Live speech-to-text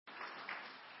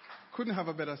Couldn't have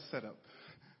a better setup.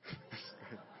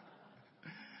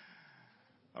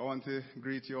 I want to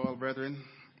greet you all, brethren.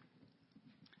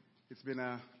 It's been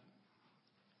a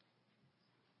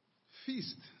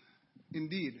feast,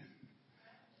 indeed.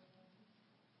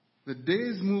 The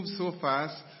days move so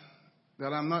fast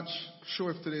that I'm not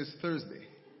sure if today is Thursday.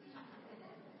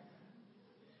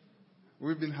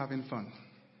 We've been having fun.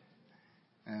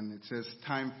 And it says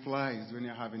time flies when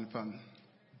you're having fun.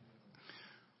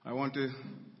 I want to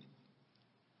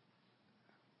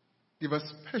give a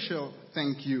special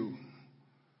thank you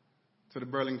to the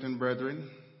Burlington brethren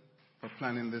for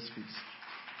planning this feast.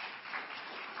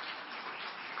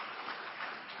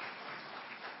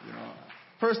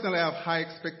 Personally, I have high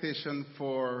expectation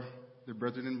for the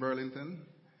brethren in Burlington,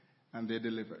 and they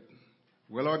delivered.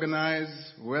 Well organized,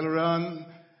 well run,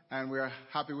 and we are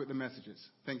happy with the messages.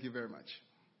 Thank you very much.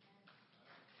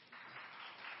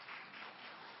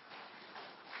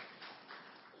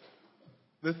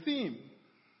 The theme,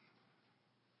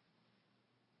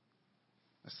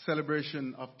 a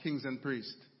celebration of kings and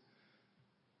priests.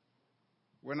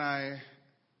 When I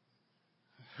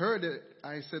heard it,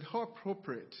 I said, how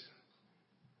appropriate.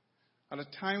 At a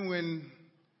time when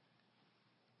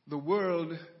the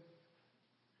world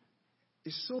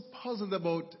is so puzzled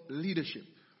about leadership.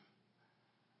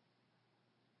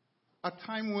 A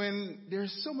time when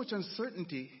there's so much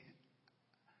uncertainty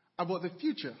about the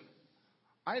future.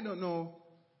 I don't know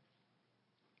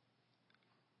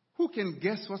who can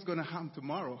guess what's going to happen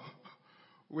tomorrow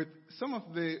with some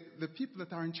of the people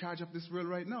that are in charge of this world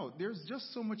right now. There's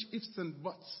just so much ifs and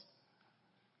buts.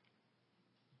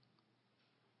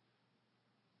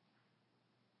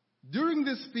 During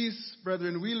this feast,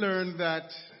 brethren, we learned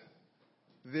that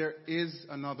there is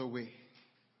another way.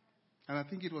 And I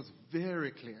think it was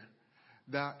very clear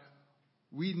that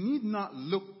we need not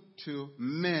look to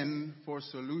men for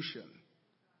solution,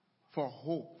 for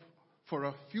hope, for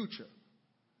a future.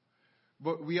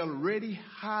 But we already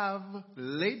have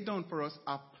laid down for us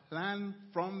a plan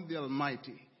from the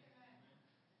Almighty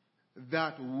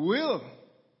that will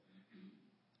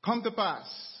come to pass.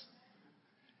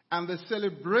 And the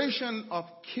celebration of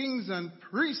kings and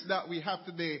priests that we have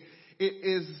today, it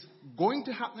is going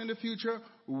to happen in the future.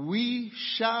 We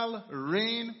shall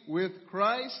reign with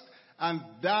Christ, and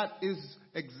that is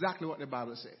exactly what the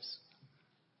Bible says.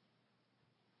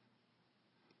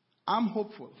 I'm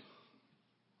hopeful.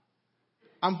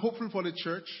 I'm hopeful for the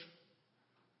church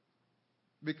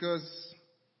because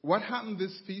what happened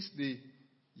this feast, the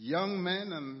young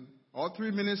men and all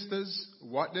three ministers,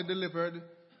 what they delivered,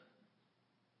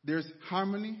 there's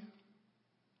harmony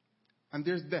and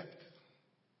there's depth.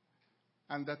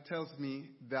 And that tells me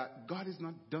that God is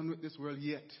not done with this world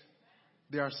yet.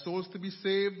 There are souls to be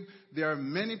saved. There are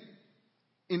many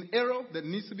in error that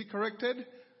needs to be corrected.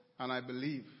 And I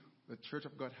believe the Church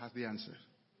of God has the answer.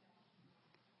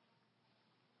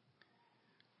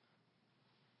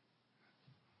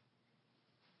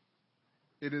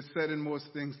 It is said in most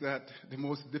things that the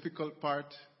most difficult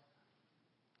part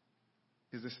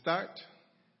is the start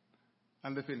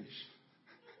and the finish.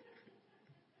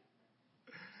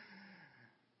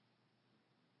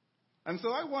 And so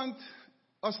I want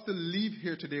us to leave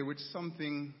here today with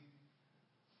something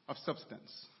of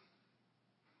substance.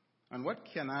 And what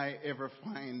can I ever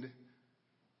find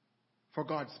for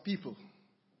God's people?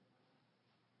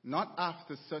 Not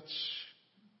after such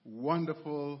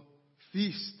wonderful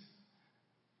feast.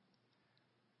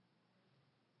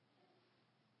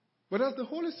 But as the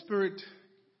Holy Spirit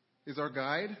is our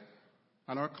guide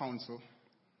and our counsel,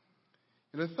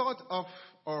 the thought of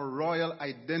our royal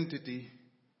identity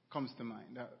comes to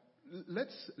mind.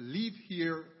 Let's leave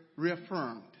here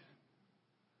reaffirmed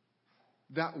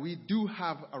that we do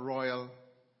have a royal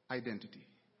identity.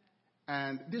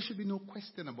 And there should be no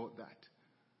question about that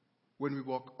when we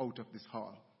walk out of this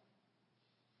hall.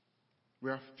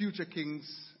 We are future kings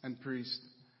and priests,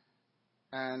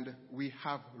 and we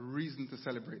have reason to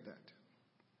celebrate that.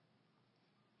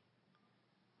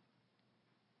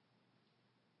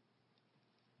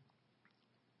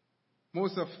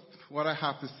 Most of what I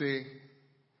have to say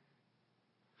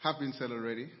have been said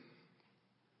already.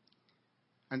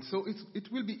 And so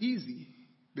it will be easy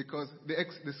because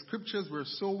the scriptures were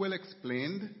so well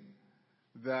explained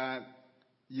that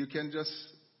you can just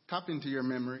tap into your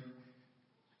memory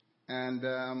and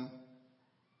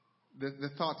the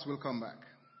thoughts will come back.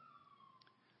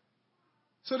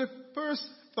 So the first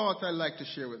thought I'd like to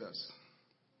share with us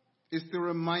is to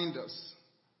remind us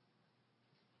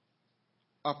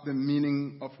of the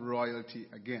meaning of royalty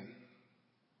again.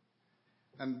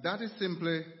 And that is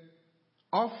simply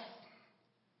of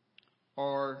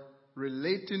or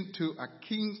relating to a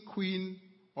king, queen,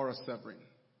 or a sovereign.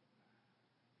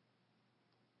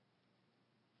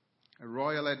 A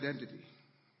royal identity.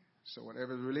 So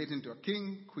whatever is relating to a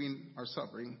king, queen, or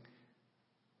sovereign,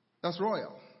 that's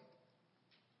royal.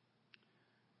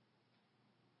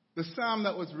 The psalm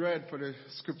that was read for the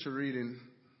scripture reading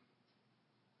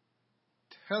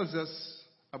tells us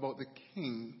about the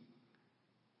king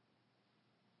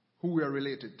who we are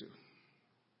related to.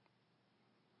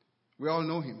 We all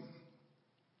know him.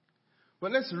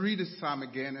 But let's read the psalm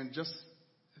again and just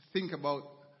think about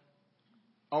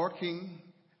our king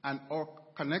and our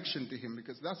connection to him,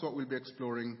 because that's what we'll be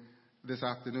exploring this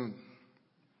afternoon.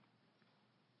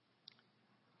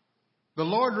 The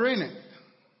Lord reigneth.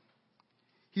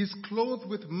 He is clothed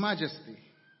with majesty.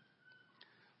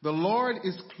 The Lord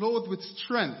is clothed with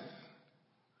strength,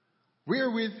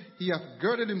 wherewith he hath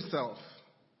girded himself.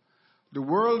 The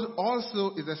world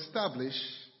also is established,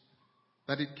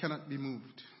 that it cannot be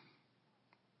moved.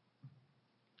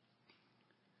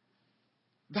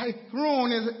 Thy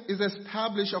throne is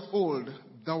established of old,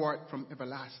 thou art from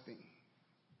everlasting.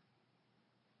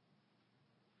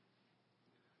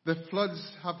 The floods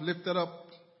have lifted up,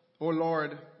 O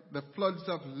Lord, the floods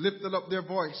have lifted up their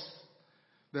voice.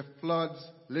 The floods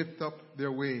lift up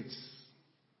their waves.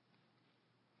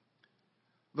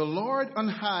 The Lord on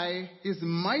high is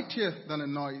mightier than the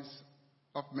noise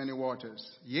of many waters,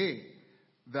 yea,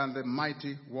 than the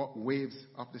mighty waves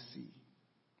of the sea.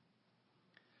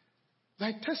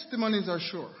 Thy testimonies are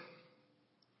sure.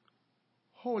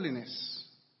 Holiness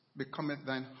becometh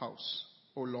thine house,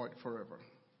 O Lord, forever.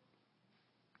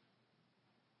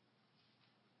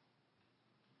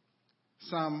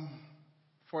 Psalm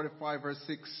 45 verse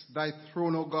 6, Thy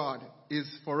throne, O God, is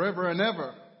forever and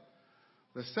ever.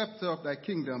 The scepter of thy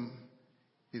kingdom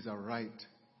is a right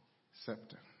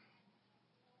scepter.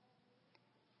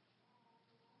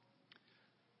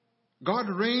 God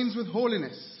reigns with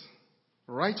holiness,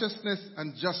 righteousness,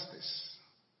 and justice.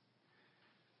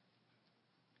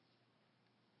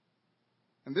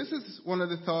 And this is one of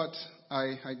the thoughts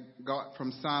I got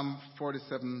from Psalm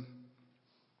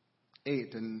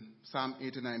 47:8 and Psalm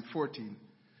 89:14,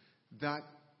 that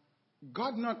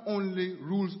God not only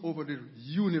rules over the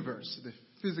universe, the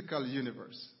physical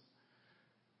universe,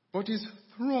 but his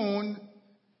throne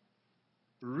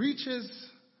reaches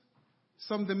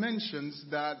some dimensions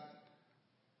that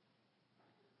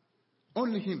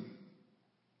only him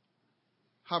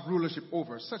have rulership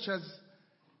over, such as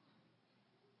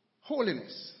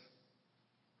holiness.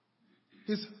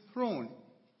 His throne,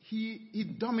 he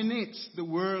dominates the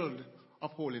world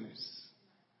of holiness.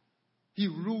 He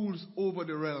rules over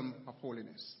the realm of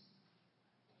holiness.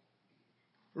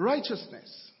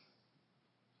 Righteousness,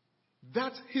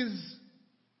 that's his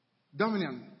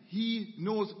dominion. He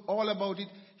knows all about it.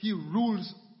 He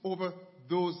rules over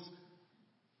those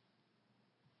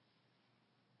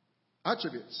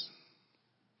attributes.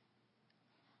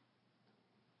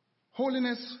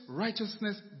 Holiness,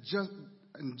 righteousness,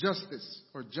 and justice,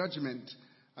 or judgment,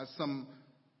 as some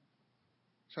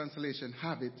translations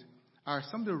have it, are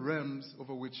some of the realms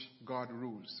over which God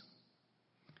rules.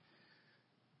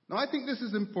 Now, I think this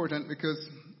is important because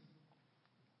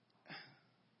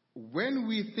when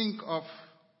we think of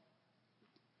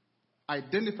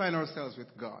identifying ourselves with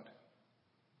God,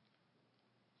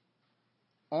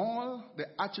 all the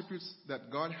attributes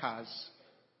that God has,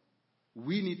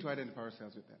 we need to identify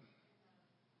ourselves with them.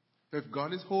 If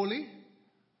God is holy,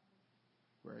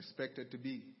 we're expected to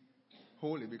be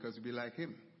holy because we be like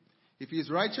him. If he is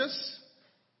righteous,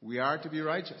 we are to be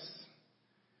righteous.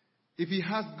 If he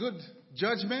has good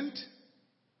judgment,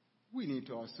 we need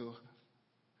to also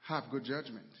have good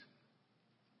judgment.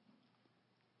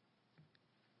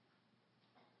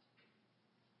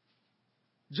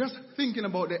 Just thinking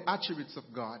about the attributes of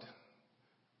God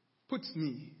puts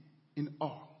me in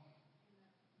awe.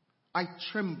 I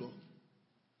tremble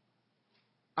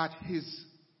at his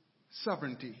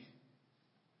sovereignty.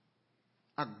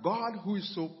 A God who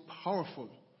is so powerful.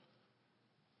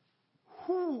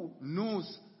 Who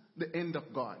knows the end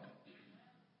of God?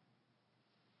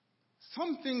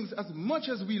 Some things, as much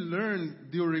as we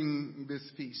learned during this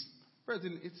feast,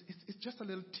 President, it's just a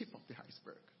little tip of the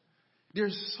iceberg.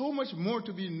 There's so much more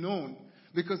to be known,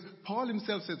 because Paul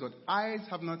himself says what eyes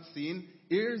have not seen,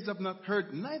 ears have not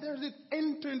heard, neither has it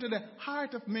entered into the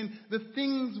heart of men the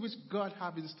things which God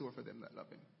have in store for them that love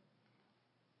him.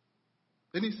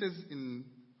 Then he says in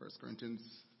 1 Corinthians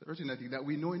 13, I think, that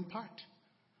we know in part.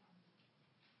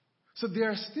 So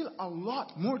there's still a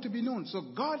lot more to be known. So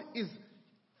God is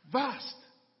vast.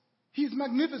 He's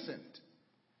magnificent.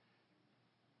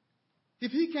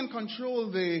 If he can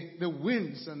control the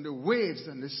winds and the waves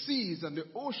and the seas and the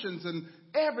oceans and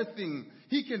everything.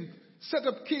 He can set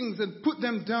up kings and put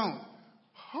them down.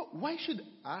 Why should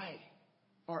I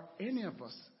or any of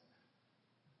us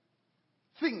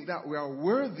think that we are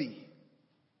worthy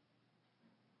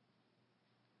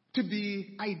to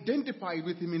be identified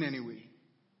with him in any way?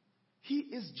 He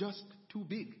is just too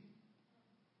big.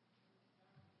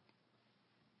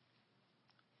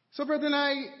 So, brethren,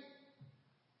 I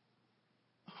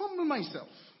humble myself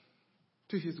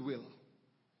to his will.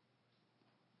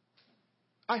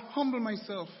 I humble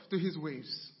myself to his ways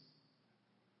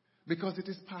because it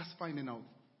is past finding out.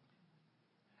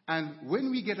 And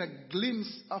when we get a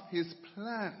glimpse of his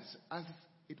plans as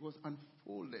it was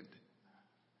unfolded,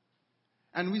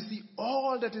 and we see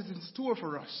all that is in store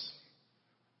for us,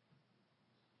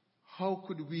 how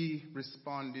could we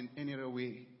respond in any other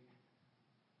way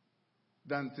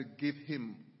than to give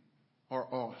him our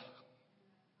all?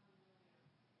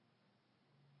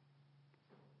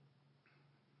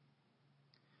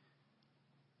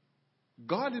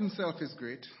 God himself is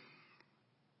great.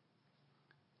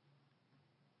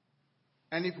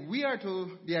 And if we are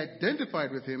to be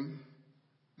identified with him,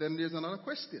 then there's another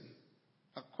question.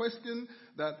 A question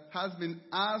that has been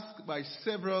asked by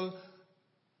several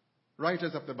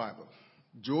writers of the Bible.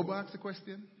 Job asked a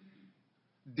question.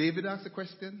 David asked a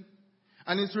question.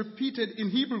 And it's repeated in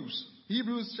Hebrews.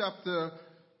 Hebrews chapter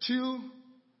 2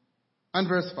 and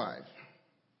verse 5.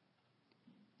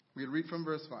 We'll read from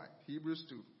verse 5. Hebrews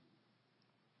 2.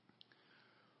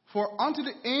 For unto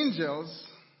the angels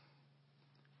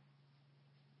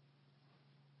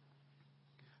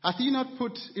hath he not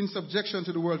put in subjection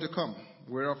to the world to come,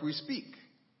 whereof we speak.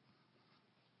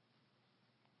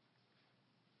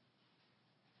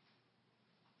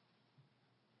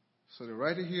 So the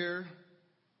writer here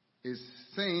is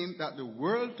saying that the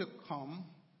world to come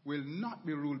will not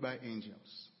be ruled by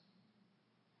angels.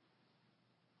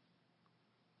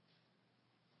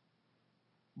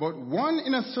 But one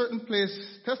in a certain place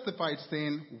testified,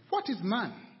 saying, What is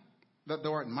man, that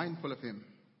thou art mindful of him?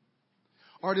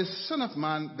 Or the son of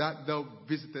man, that thou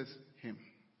visitest him?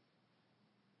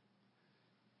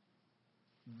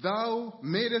 Thou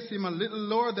madest him a little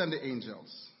lower than the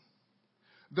angels.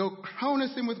 Thou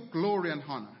crownest him with glory and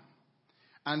honor,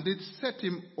 and didst set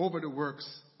him over the works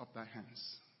of thy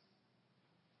hands.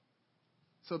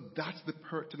 So that's the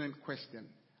pertinent question.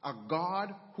 A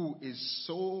God who is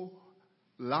so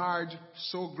large,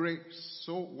 so great,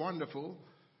 so wonderful,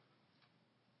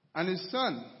 and his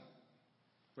son,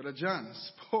 Brother John,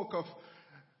 spoke of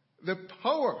the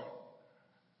power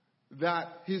that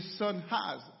his son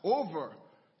has over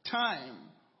time,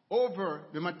 over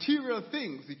the material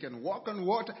things. He can walk on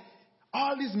water.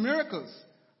 All these miracles.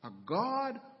 A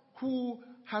God who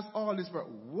has all this power.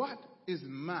 What is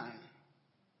man?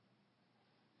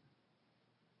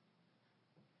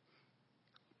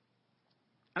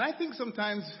 And I think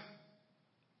sometimes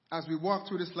as we walk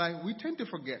through this life, we tend to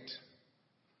forget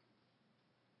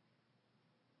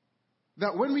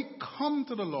that when we come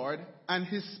to the Lord and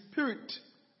his Spirit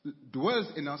dwells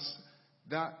in us,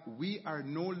 that we are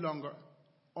no longer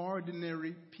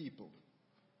ordinary people.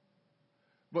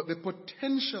 But the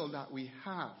potential that we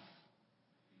have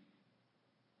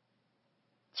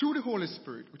through the Holy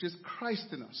Spirit, which is Christ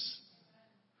in us,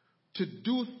 to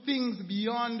do things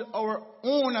beyond our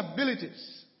own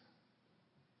abilities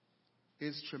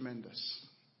is tremendous.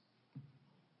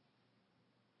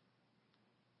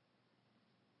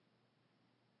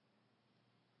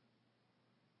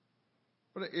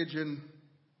 Brother Adrian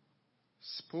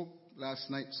spoke last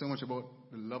night so much about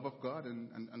the love of God,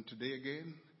 and today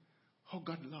again, how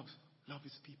God loves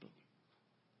his people.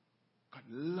 God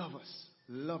loves us,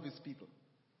 love his people.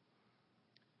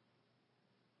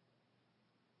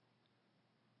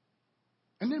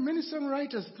 And there are many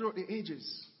songwriters throughout the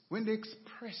ages, when they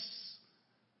express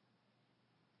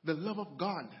the love of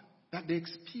God that they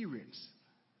experience,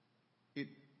 it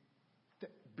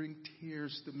brings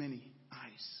tears to many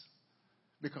eyes.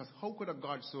 Because how could a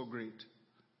God so great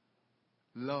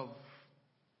love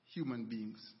human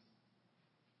beings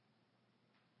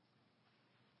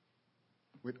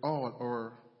with all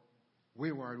our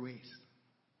wayward ways?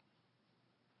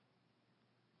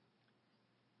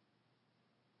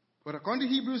 But according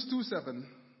to Hebrews 2:7,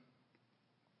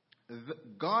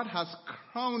 God has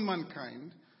crowned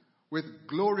mankind with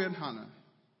glory and honor,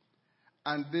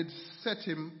 and did set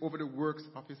him over the works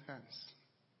of his hands.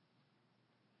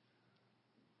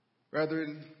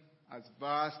 Brethren, as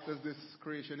vast as this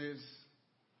creation is,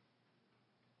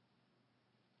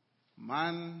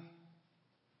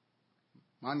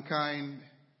 mankind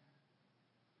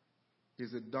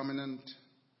is a dominant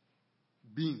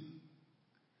being.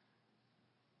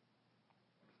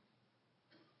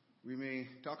 We may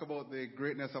talk about the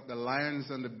greatness of the lions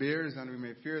and the bears, and we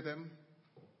may fear them.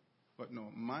 But no,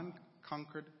 man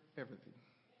conquered everything.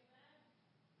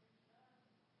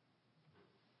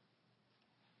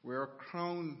 We are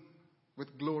crowned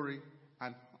with glory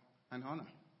and honor.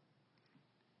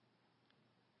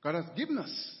 God has given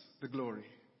us the glory,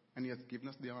 and He has given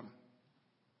us the honor.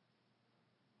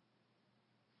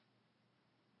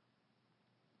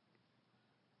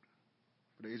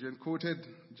 But Adrian quoted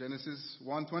Genesis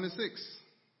 1:26,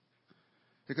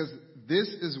 because this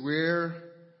is where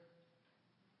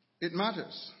it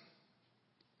matters.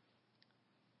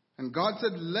 And God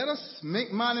said, let us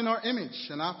make man in our image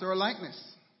and after our likeness,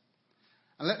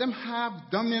 and let them have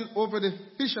dominion over the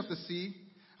fish of the sea,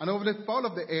 and over the fowl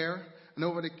of the air, and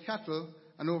over the cattle,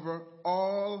 and over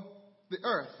all the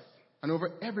earth, and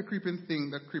over every creeping thing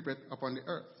that creepeth upon the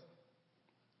earth.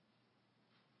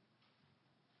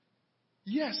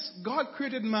 Yes, God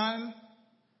created man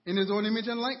in His own image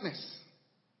and likeness.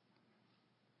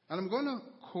 And I'm going to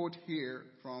quote here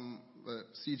from the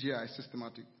CGI,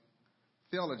 Systematic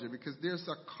Theology, because there's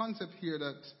a concept here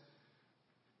that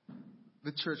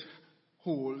the church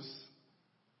holds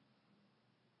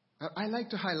that I like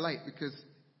to highlight because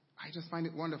I just find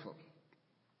it wonderful.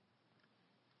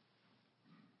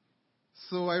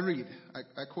 So I read,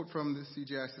 I quote from the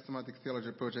CGI Systematic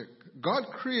Theology Project. God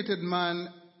created man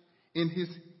in His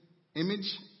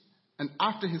image and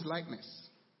after His likeness.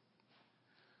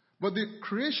 But the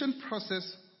creation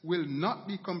process will not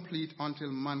be complete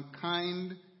until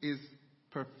mankind is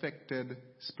perfected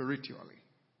spiritually.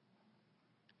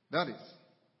 That is,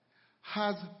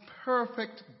 has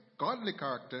perfect godly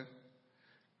character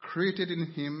created in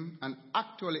him and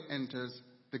actually enters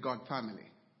the God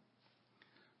family.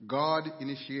 God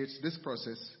initiates this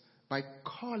process by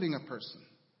calling a person,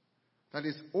 that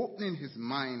is, opening his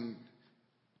mind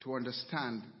to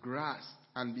understand, grasp,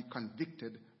 and be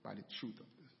convicted by the truth of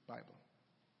the Bible.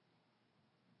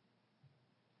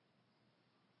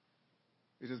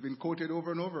 It has been quoted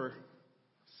over and over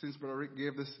since Brother Rick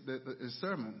gave this the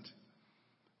sermon,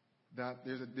 that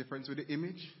there's a difference with the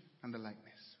image and the likeness.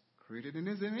 Created in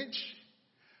his image,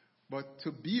 but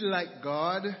to be like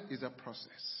God is a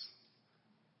process.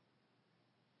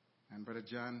 And Brother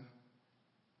John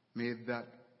made that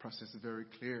process very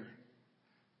clear.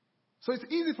 So it's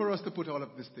easy for us to put all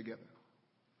of this together.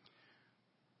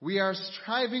 We are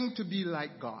striving to be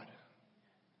like God.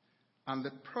 And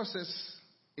the process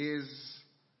is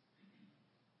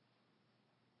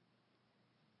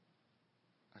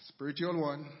a spiritual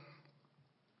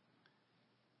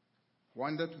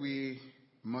one that we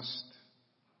must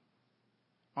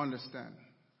understand,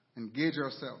 engage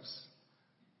ourselves,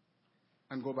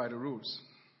 and go by the rules.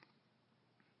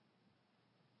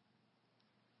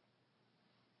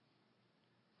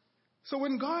 So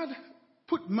when God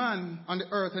put man on the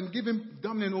earth and gave him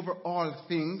dominion over all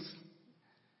things,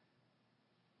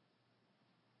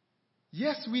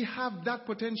 yes, we have that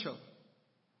potential.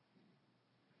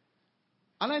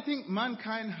 And I think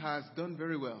mankind has done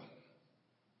very well.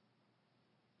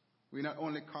 We not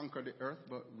only conquered the earth,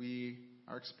 but we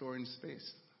are exploring space.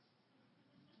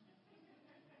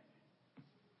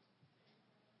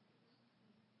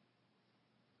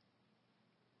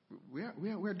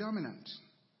 We're dominant.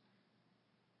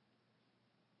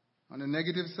 On the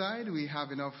negative side, we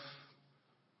have enough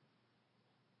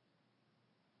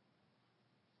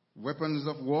weapons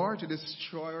of war to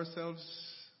destroy ourselves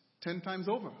 10 times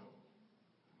over.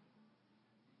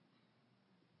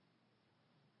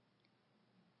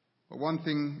 But one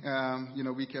thing,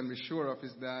 we can be sure of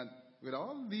is that with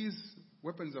all these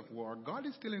weapons of war, God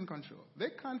is still in control. They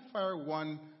can't fire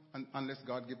one unless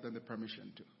God gives them the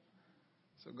permission to.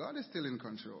 So God is still in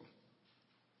control.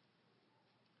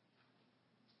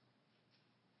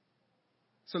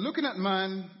 So looking at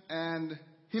man and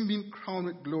him being crowned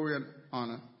with glory and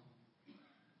honor,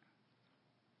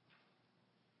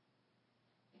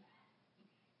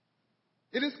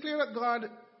 it is clear that God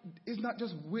is not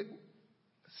just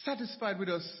satisfied with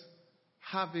us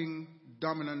having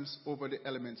dominance over the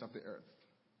elements of the earth.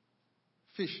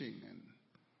 Fishing and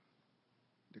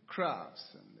the crafts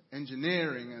and the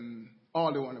engineering and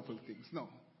all the wonderful things. No,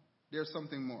 there's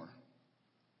something more.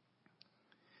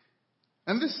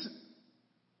 And this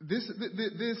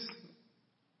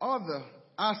other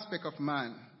aspect of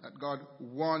man that God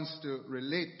wants to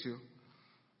relate to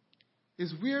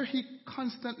is where he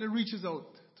constantly reaches out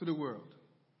to the world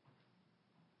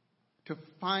to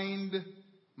find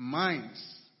minds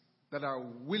that are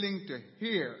willing to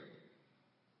hear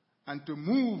and to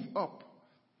move up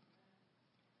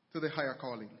to the higher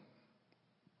calling.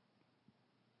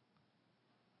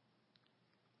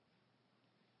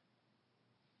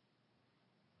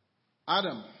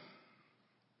 Adam,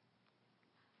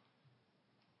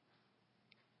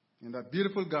 in that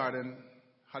beautiful garden,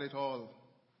 had it all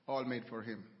made for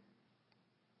him.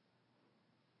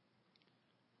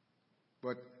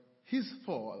 But his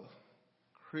fall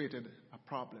created a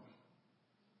problem,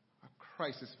 a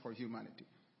crisis for humanity.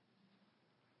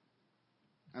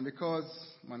 And because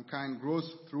mankind grows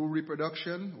through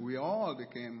reproduction, we all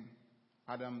became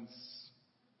Adam's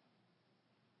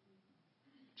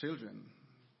children.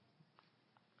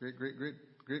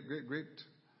 Great.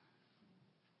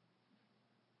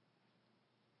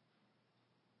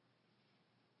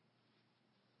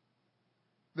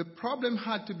 The problem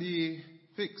had to be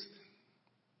fixed.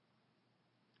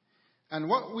 And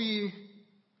what we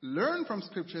learn from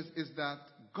scriptures is that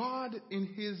God, in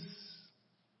his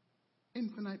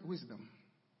infinite wisdom,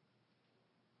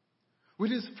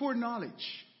 with his foreknowledge,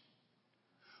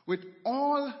 with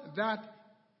all that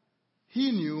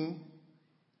he knew,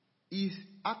 he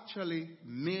actually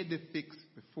made the fix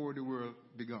before the world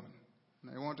began.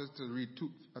 And I want us to read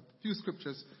a few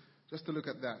scriptures just to look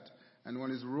at that. And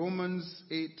one is Romans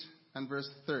 8 and verse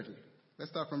 30. Let's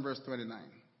start from verse 29.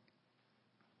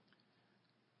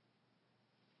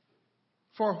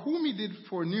 For whom he did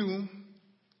foreknew,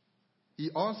 he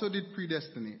also did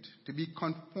predestinate to be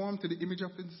conformed to the image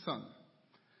of his Son,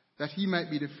 that he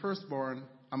might be the firstborn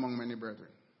among many brethren.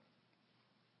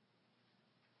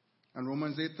 And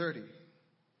Romans 8:30.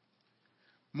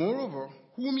 Moreover,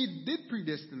 whom he did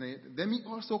predestinate, them he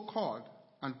also called.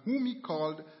 And whom he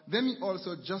called, them he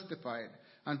also justified.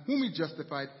 And whom he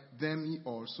justified, them he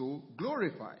also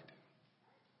glorified.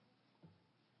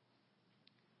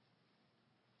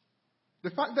 The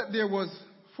fact that there was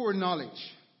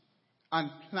foreknowledge and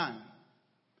plan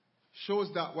shows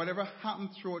that whatever happened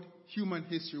throughout human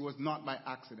history was not by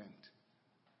accident.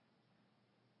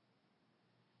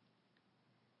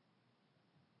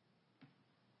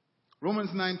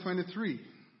 Romans 9:23.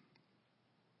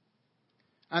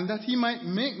 And that he might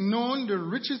make known the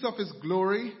riches of his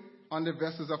glory on the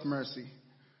vessels of mercy,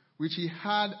 which he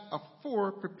had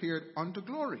afore prepared unto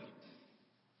glory.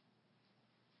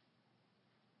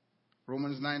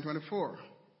 Romans 9:24.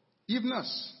 Even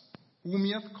us, whom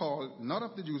he hath called, not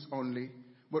of the Jews only,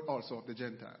 but also of the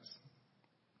Gentiles.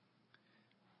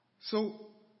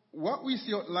 So, what we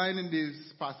see outlined in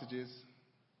these passages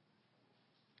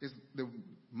is the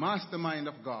mastermind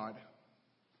of God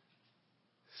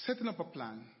setting up a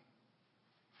plan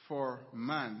for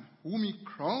man, whom he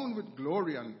crowned with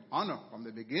glory and honor from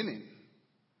the beginning,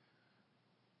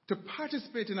 to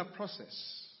participate in a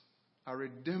process, a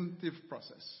redemptive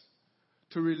process,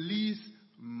 to release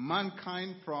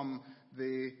mankind from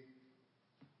the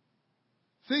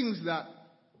things that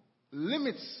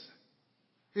limits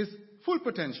his full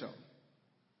potential.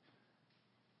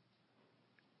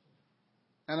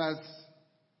 And as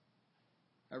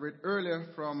I read earlier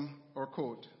from our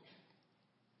quote,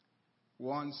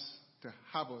 wants to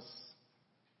have us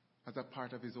as a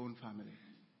part of his own family.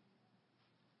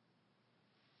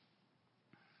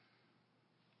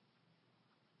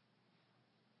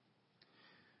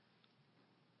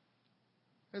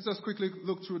 Let's just quickly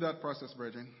look through that process,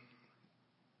 brethren.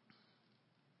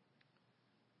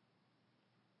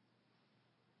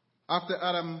 After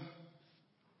Adam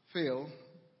failed,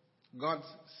 God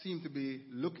seemed to be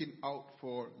looking out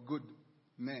for good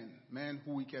men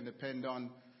who we can depend on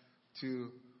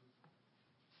to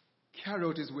carry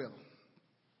out his will.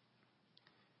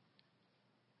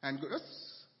 And just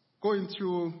going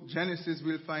through Genesis,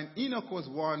 we'll find Enoch was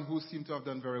one who seemed to have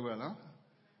done very well, huh?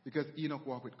 Because Enoch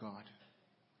walked with God.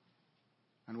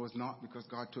 And was not because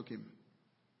God took him.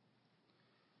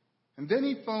 And then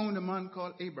he found a man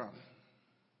called Abraham.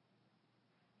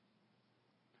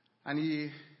 And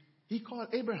he called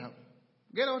Abraham,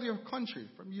 get out of your country,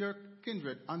 from your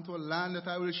kindred, unto a land that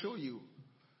I will show you.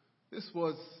 This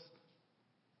was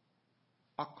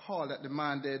a call that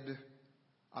demanded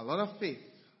a lot of faith.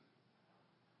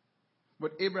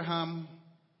 But Abraham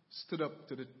stood up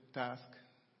to the task.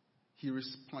 He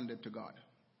responded to God.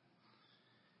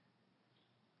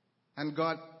 And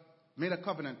God made a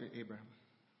covenant with Abraham.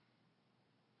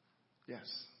 Yes.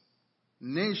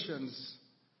 Nations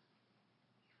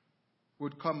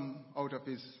would come out of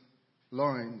his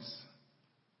loins.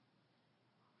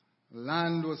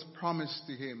 Land was promised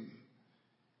to him.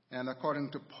 And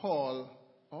according to Paul,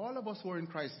 all of us who are in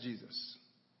Christ Jesus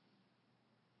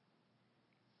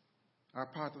are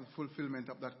part of the fulfillment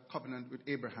of that covenant with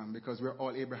Abraham, because we're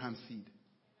all Abraham's seed.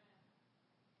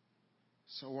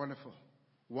 So wonderful.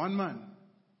 One man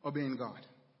obeying God.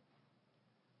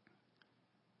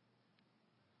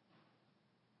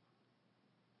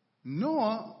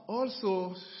 Noah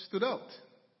also stood out.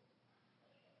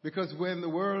 Because when the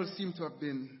world seemed to have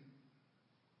been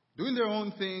doing their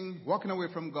own thing, walking away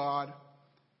from God,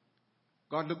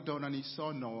 God looked down and he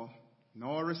saw Noah.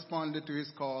 Noah responded to his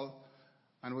call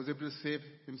and was able to save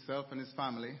himself and his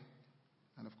family.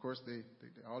 And of course,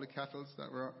 all the cattle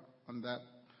that were on that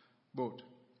boat.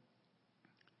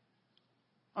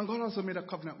 And God also made a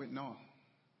covenant with Noah.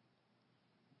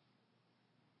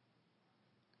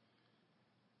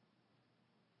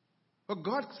 But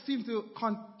God seemed to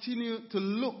continue to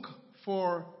look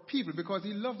for people because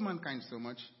he loved mankind so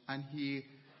much and he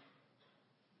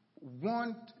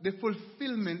want the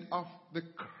fulfillment of the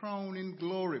crowning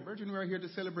glory. Virgin, we are here to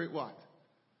celebrate what?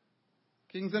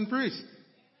 Kings and priests.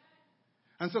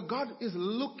 And so God is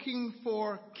looking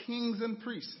for kings and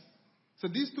priests. So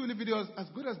these two individuals, as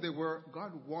good as they were,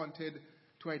 God wanted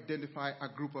to identify a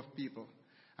group of people.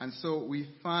 And so we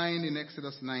find in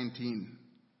Exodus 19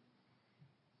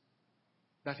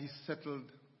 that he settled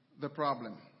the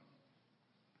problem.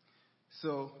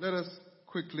 So let us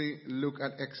quickly look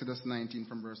at Exodus 19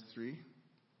 from verse 3.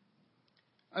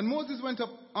 And Moses went up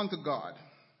unto God,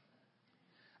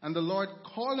 and the Lord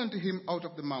called unto him out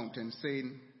of the mountain,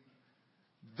 saying,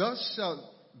 Thus shalt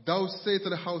thou say to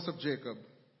the house of Jacob,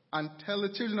 and tell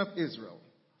the children of Israel,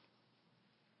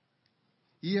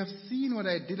 Ye have seen what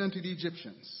I did unto the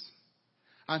Egyptians,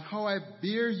 and how I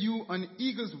bare you on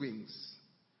eagle's wings,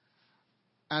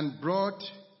 and brought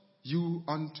you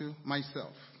unto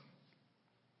myself.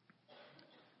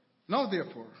 Now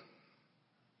therefore,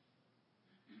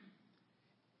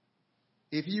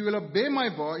 if ye will obey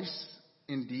my voice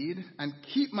indeed, and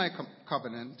keep my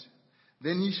covenant,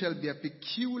 then ye shall be a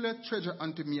peculiar treasure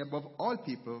unto me above all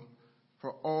people,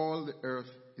 for all the earth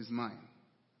is mine.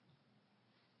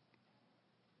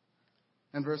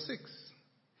 And verse 6,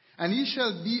 And ye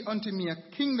shall be unto me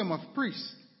a kingdom of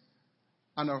priests,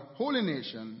 and a holy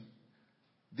nation.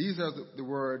 These are the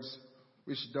words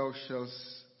which thou shalt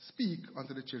speak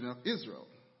unto the children of Israel.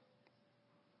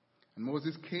 And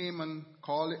Moses came and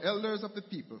called the elders of the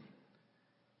people,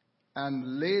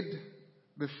 and laid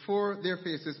before their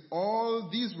faces all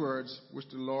these words which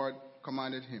the Lord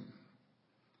commanded him.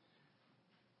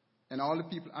 And all the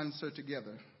people answered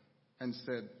together and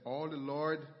said, All the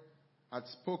Lord hath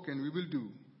spoken we will do.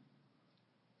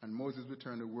 And Moses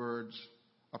returned the words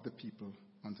of the people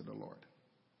unto the Lord.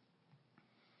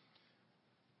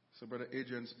 So Brother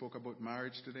Adrian spoke about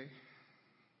marriage today.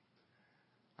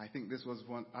 I think this was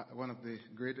one of the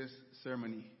greatest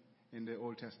ceremony in the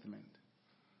Old Testament.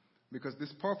 Because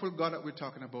this powerful God that we're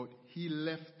talking about, he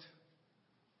left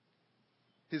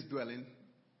his dwelling,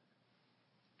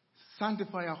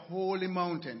 sanctify a holy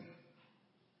mountain,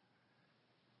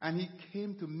 and he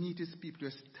came to meet his people, to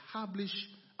establish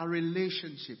a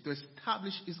relationship, to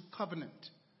establish his covenant.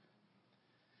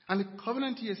 And the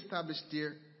covenant he established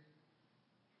there,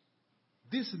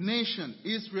 this nation,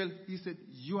 Israel, he said,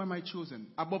 You are my chosen.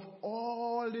 Above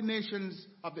all the nations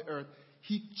of the earth,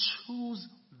 he chose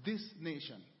this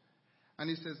nation. And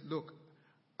he says, Look,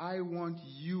 I want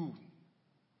you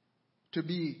to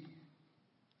be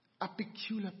a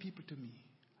peculiar people to me,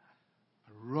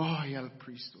 a royal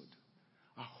priesthood,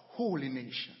 a holy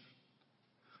nation.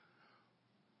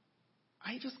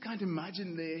 I just can't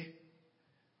imagine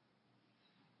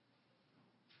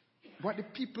what the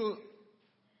people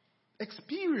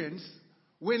experienced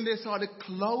when they saw the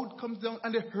cloud come down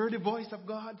and they heard the voice of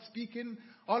God speaking,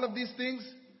 all of these things.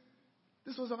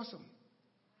 This was awesome.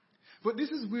 But this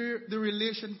is where the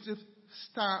relationships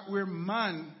start, where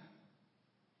man,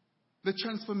 the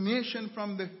transformation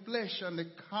from the flesh and the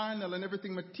carnal and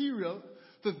everything material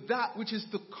to that which is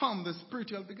to come, the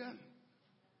spiritual, began.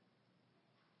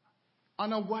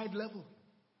 On a wide level.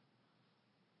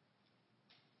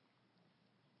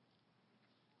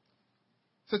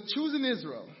 So choosing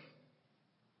Israel,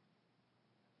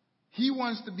 he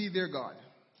wants to be their God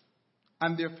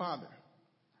and their father.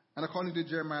 And according to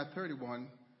Jeremiah 31,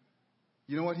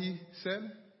 you know what he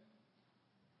said?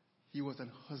 He was a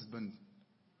husband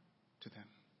to them.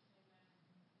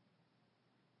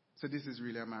 So this is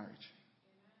really a marriage.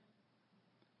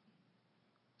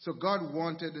 So God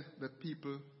wanted the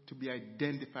people to be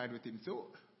identified with him. So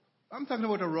I'm talking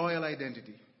about a royal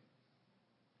identity.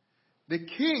 The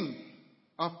King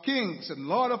of Kings and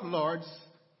Lord of Lords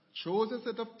chose a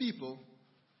set of people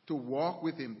to walk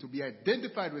with him, to be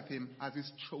identified with him as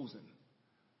his chosen.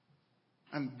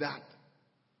 And that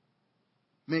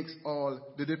makes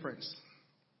all the difference.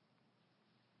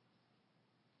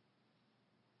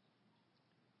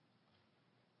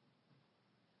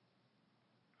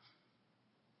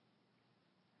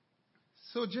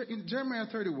 So in Jeremiah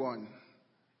 31,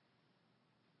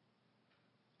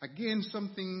 again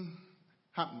something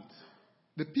happened.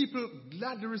 The people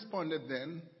gladly responded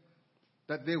then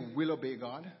that they will obey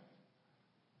God.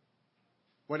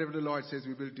 Whatever the Lord says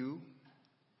we will do.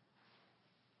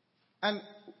 And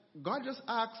God just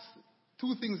asks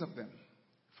two things of them.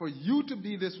 For you to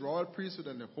be this royal priesthood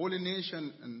and the holy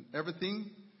nation and everything,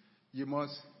 you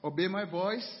must obey my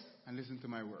voice and listen to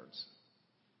my words.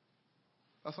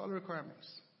 That's all the requirements.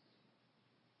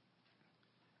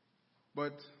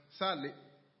 But sadly,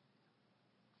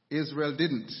 Israel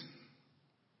didn't.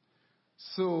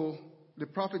 So the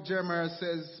prophet Jeremiah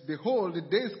says, behold, the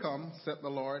days come, said the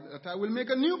Lord, that I will make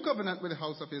a new covenant with the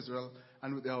house of Israel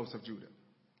and with the house of Judah.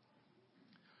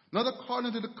 Not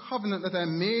according to the covenant that I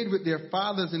made with their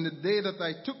fathers in the day that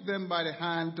I took them by the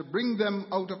hand to bring them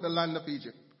out of the land of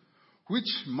Egypt, which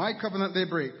my covenant they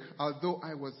break, although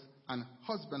I was an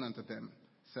husband unto them,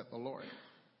 said the Lord.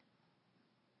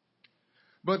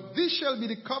 But this shall be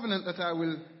the covenant that I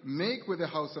will make with the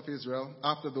house of Israel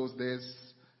after those days,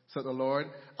 said the Lord.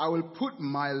 I will put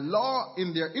my law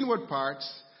in their inward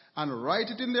parts and write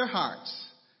it in their hearts,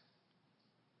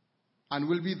 and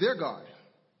will be their God,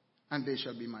 and they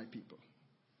shall be my people.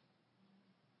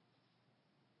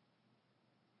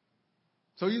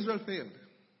 So Israel failed.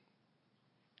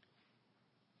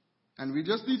 And we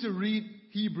just need to read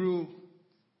Hebrew,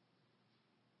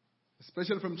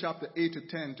 especially from chapter 8 to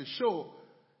 10, to show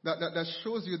that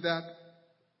shows you that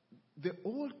the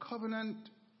old covenant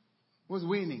was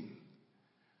waning.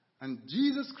 And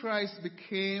Jesus Christ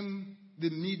became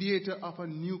the mediator of a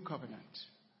new covenant,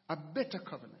 a better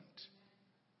covenant.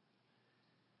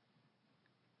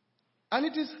 And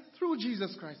it is through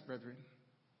Jesus Christ, brethren,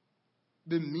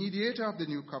 the mediator of the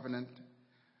new covenant,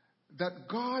 that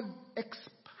God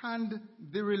expanded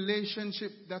the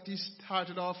relationship that he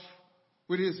started off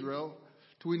with Israel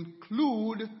to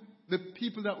include the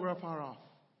people that were afar off.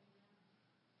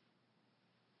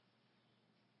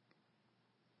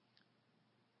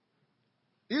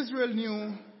 Israel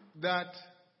knew that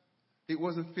it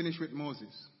wasn't finished with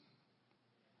Moses.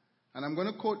 And I'm going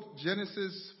to quote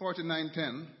Genesis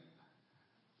 49:10.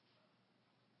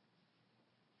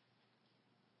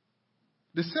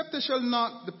 The scepter shall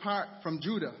not depart from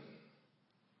Judah,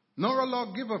 nor a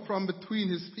lawgiver from between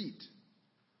his feet,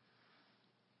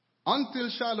 until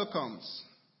Shiloh comes,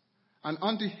 and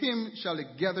unto him shall the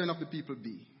gathering of the people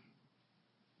be.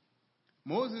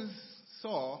 Moses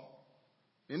saw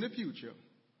in the future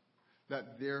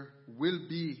that there will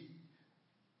be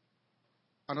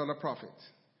another prophet,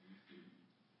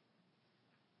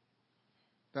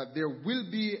 that there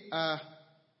will be a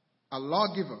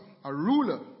lawgiver, a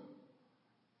ruler,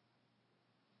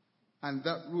 and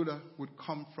that ruler would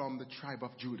come from the tribe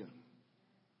of Judah.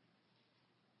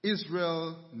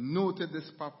 Israel noted this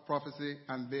prophecy,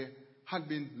 and they had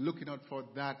been looking out for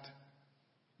that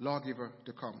lawgiver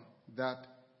to come, that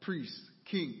priest,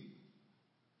 king.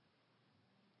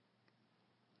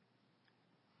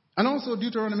 And also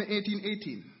Deuteronomy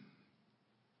 18:18.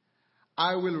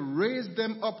 I will raise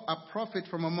them up a prophet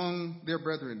from among their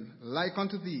brethren, like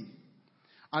unto thee,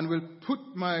 and will put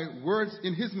my words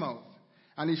in his mouth,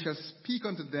 and he shall speak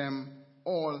unto them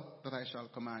all that I shall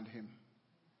command him.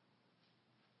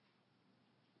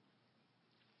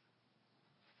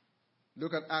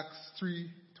 Look at Acts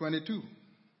 3:22.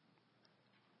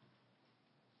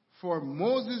 For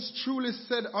Moses truly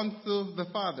said unto the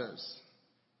fathers,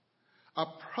 a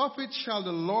prophet shall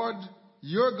the Lord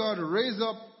your God raise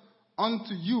up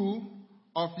unto you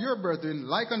of your brethren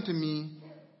like unto me.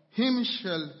 Him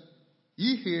shall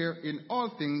ye hear in all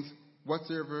things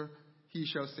whatsoever he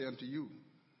shall say unto you.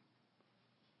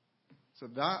 So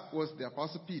that was the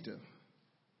Apostle Peter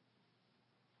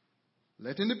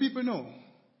letting the people know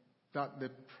that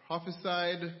the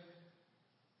prophesied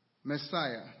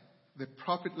Messiah, the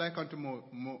prophet like unto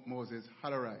Moses,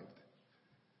 had arrived.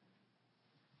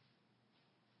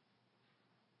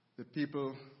 The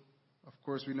people, of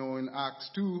course, we know in Acts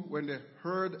 2, when they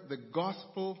heard the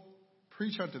gospel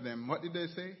preached unto them, what did they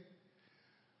say?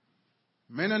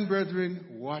 Men and brethren,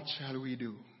 what shall we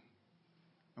do?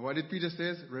 And what did Peter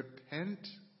say? Repent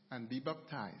and be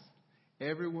baptized,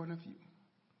 every one of you.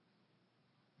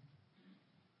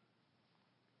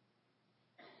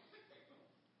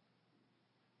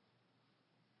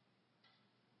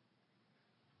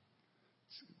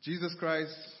 Jesus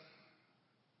Christ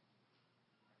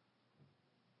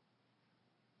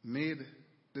made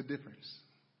the difference.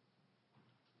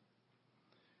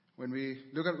 When we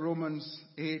look at Romans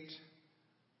 8,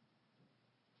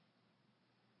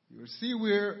 you will see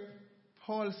where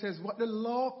Paul says what the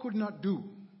law could not do,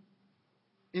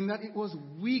 in that it was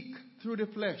weak through the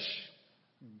flesh.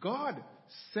 God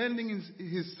sending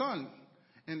his Son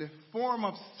in the form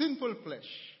of sinful flesh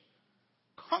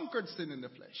conquered sin in the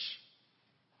flesh.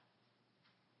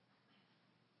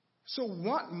 So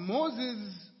what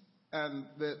Moses and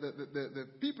the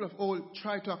people of old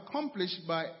tried to accomplish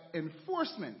by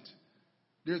enforcement,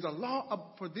 there's a law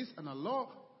up for this and a law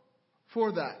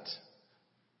for that.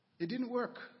 It didn't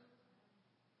work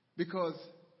because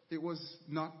it was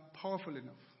not powerful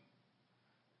enough.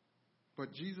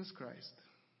 But Jesus Christ,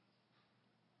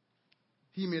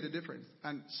 He made a difference.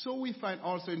 And so we find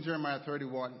also in Jeremiah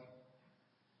 31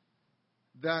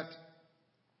 that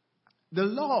the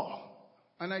law,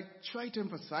 and I try to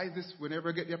emphasize this whenever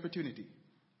I get the opportunity,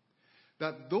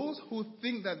 that those who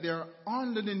think that they're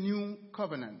under the new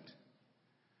covenant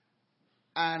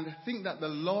and think that the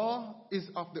law is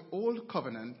of the old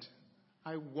covenant,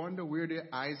 I wonder where their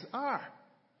eyes are.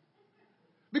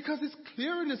 Because it's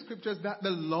clear in the scriptures that the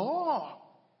law,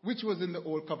 which was in the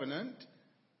old covenant,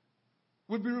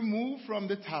 would be removed from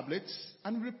the tablets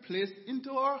and replaced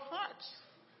into our hearts.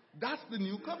 That's the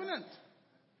new covenant.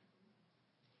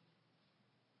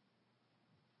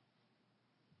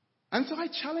 And so I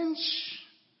challenge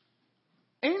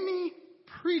any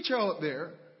preacher out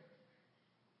there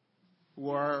who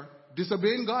are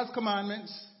disobeying God's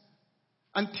commandments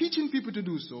and teaching people to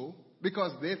do so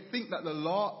because they think that the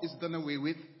law is done away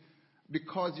with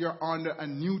because you're under a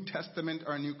New Testament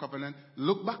or a new covenant.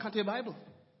 Look back at your Bible.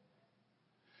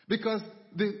 Because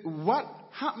what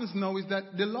happens now is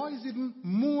that the law is even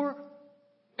more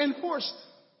enforced.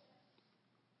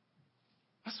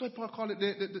 That's why Paul called it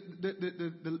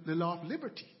the law of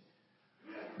liberty.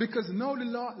 Because now the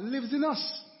law lives in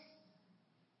us.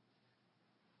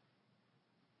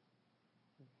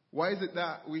 Why is it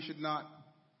that we should not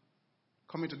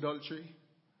commit adultery?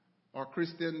 Or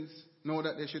Christians know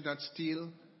that they should not steal?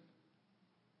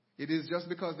 It is just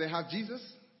because they have Jesus?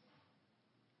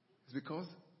 It's because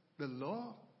the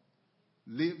law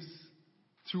lives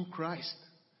through Christ.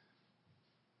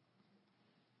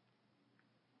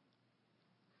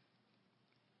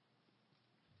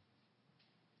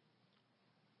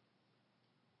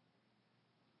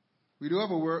 We do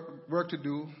have a work to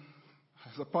do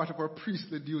as a part of our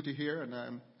priestly duty here, and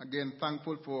I'm again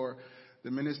thankful for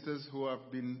the ministers who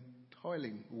have been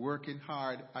toiling, working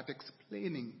hard at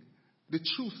explaining the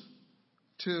truth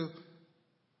to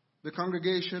the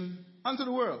congregation and to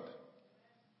the world.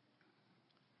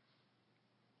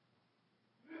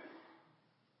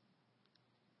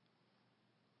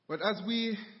 But as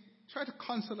we try to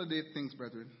consolidate things,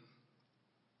 brethren,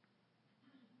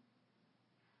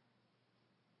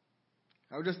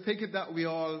 I would just take it that we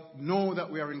all know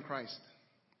that we are in Christ.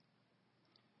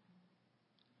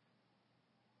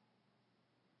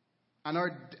 And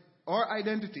our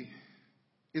identity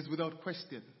is without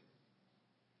question.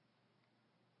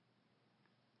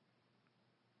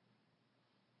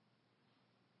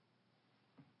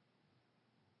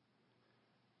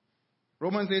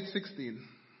 Romans 8:16.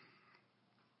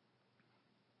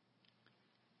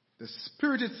 The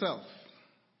Spirit itself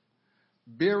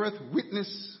beareth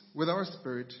witness with our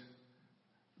spirit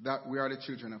that we are the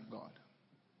children of God.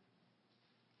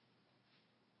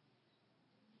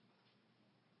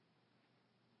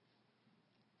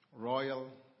 Royal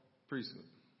priesthood,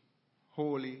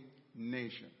 holy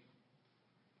nation,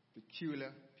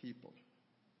 peculiar people.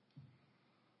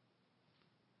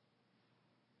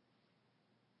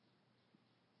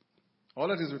 All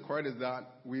that is required is that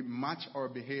we match our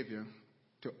behavior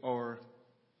to our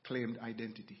claimed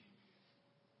identity.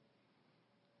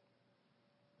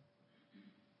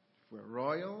 If we're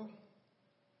royal,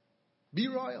 be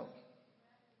royal.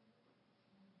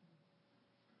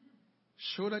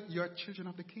 Show that you're children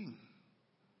of the King.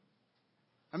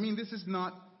 I mean, this is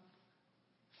not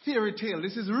fairy tale.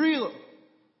 This is real.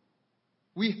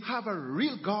 We have a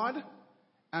real God,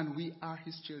 and we are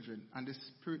His children, and the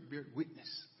Spirit bears witness.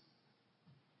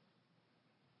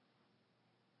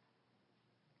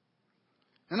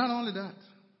 And not only that,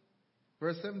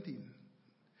 verse 17.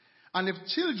 And if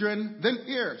children, then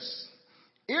heirs,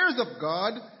 heirs of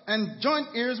God, and joint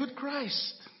heirs with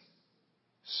Christ.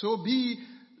 So be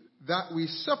that we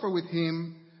suffer with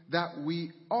Him, that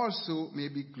we also may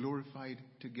be glorified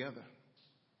together.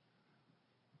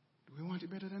 Do we want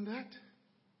it better than that?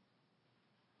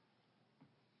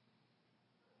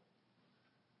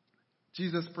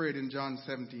 Jesus prayed in John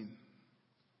 17.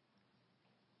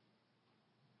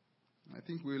 I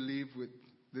think we'll leave with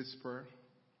this prayer,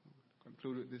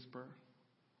 conclude with this prayer.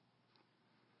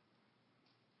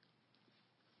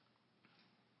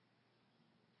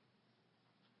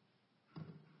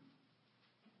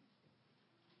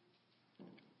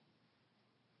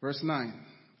 Verse 9.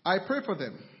 I pray for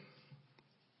them.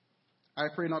 I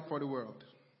pray not for the world,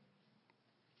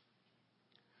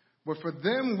 but for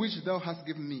them which thou hast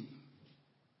given me,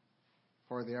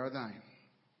 for they are thine.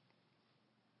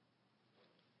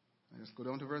 Let's go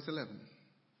down to verse 11.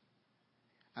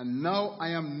 And now I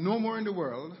am no more in the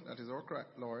world, that is our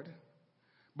Lord,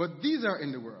 but these are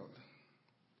in the world.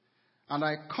 And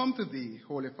I come to thee,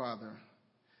 Holy Father.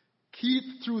 Keep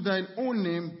through thine own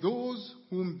name those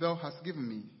whom thou hast given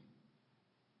me,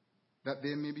 that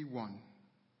they may be one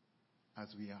as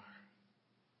we are.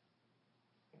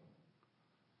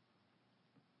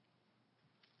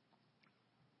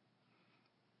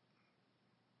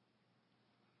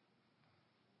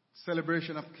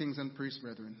 Celebration of kings and priests,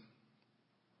 brethren.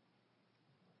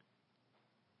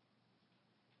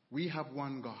 We have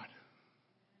one God,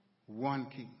 one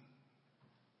King.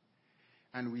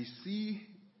 And we see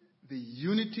the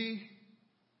unity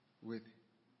with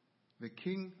the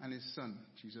King and his Son,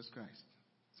 Jesus Christ.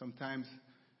 Sometimes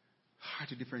hard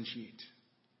to differentiate.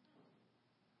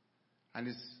 And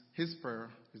his prayer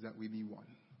is that we be one.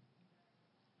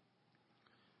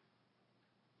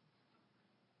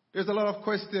 There's a lot of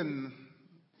question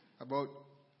about,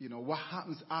 what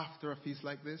happens after a feast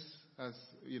like this, as,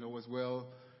 was well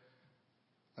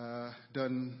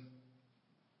done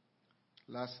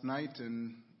last night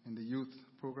in the youth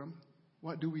program.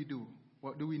 What do we do?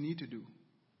 What do we need to do?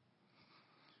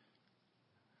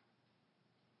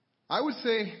 I would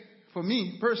say, for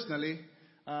me personally,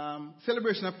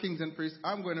 celebration of kings and priests,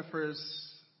 I'm going to first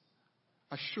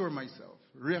assure myself,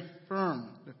 reaffirm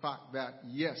the fact that,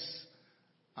 yes,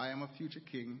 I am a future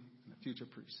king and a future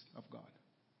priest of God.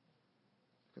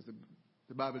 Because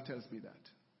the Bible tells me that.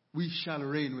 We shall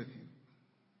reign with him.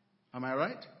 Am I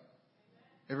right?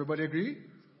 Everybody agree?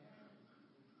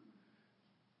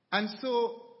 And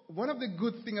so, one of the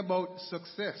good things about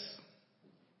success,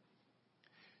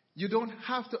 you don't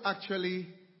have to actually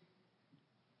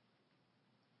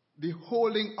be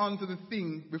holding on to the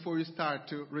thing before you start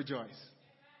to rejoice.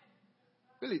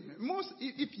 Believe me,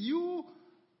 if you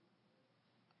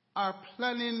are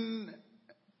planning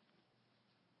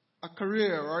a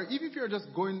career, or even if you're just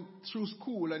going through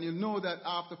school and you know that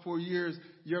after 4 years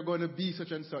you're going to be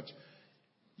such and such,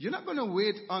 you're not going to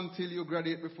wait until you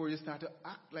graduate before you start to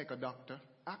act like a doctor,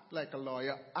 act like a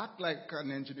lawyer, act like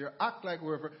an engineer, act like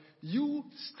whoever. You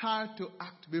start to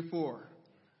act before.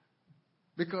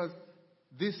 Because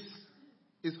this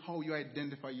is how you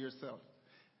identify yourself.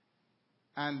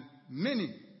 And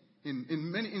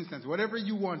in many instances, whatever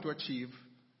you want to achieve,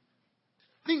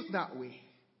 think that way.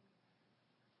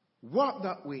 Walk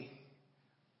that way.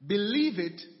 Believe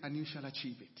it, and you shall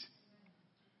achieve it.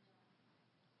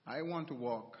 I want to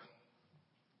walk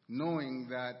knowing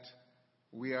that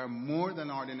we are more than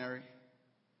ordinary,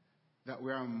 that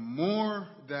we are more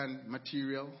than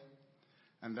material,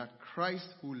 and that Christ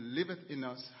who liveth in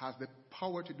us has the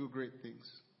power to do great things.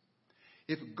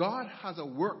 If God has a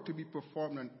work to be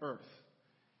performed on earth,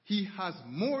 he has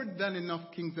more than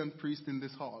enough kings and priests in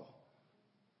this hall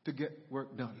to get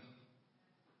work done.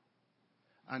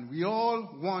 And we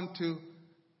all want to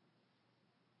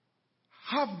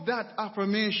have that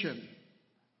affirmation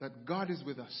that God is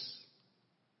with us.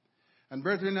 And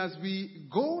brethren, as we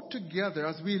go together,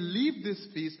 as we leave this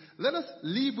feast, let us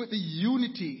leave with the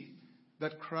unity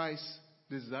that Christ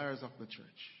desires of the church.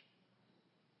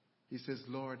 He says,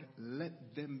 Lord,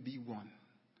 let them be one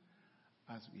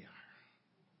as we are.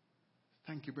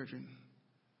 Thank you, brethren.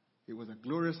 It was a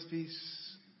glorious feast.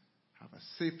 Have a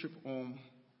safe trip home.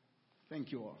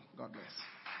 Thank you all. God bless.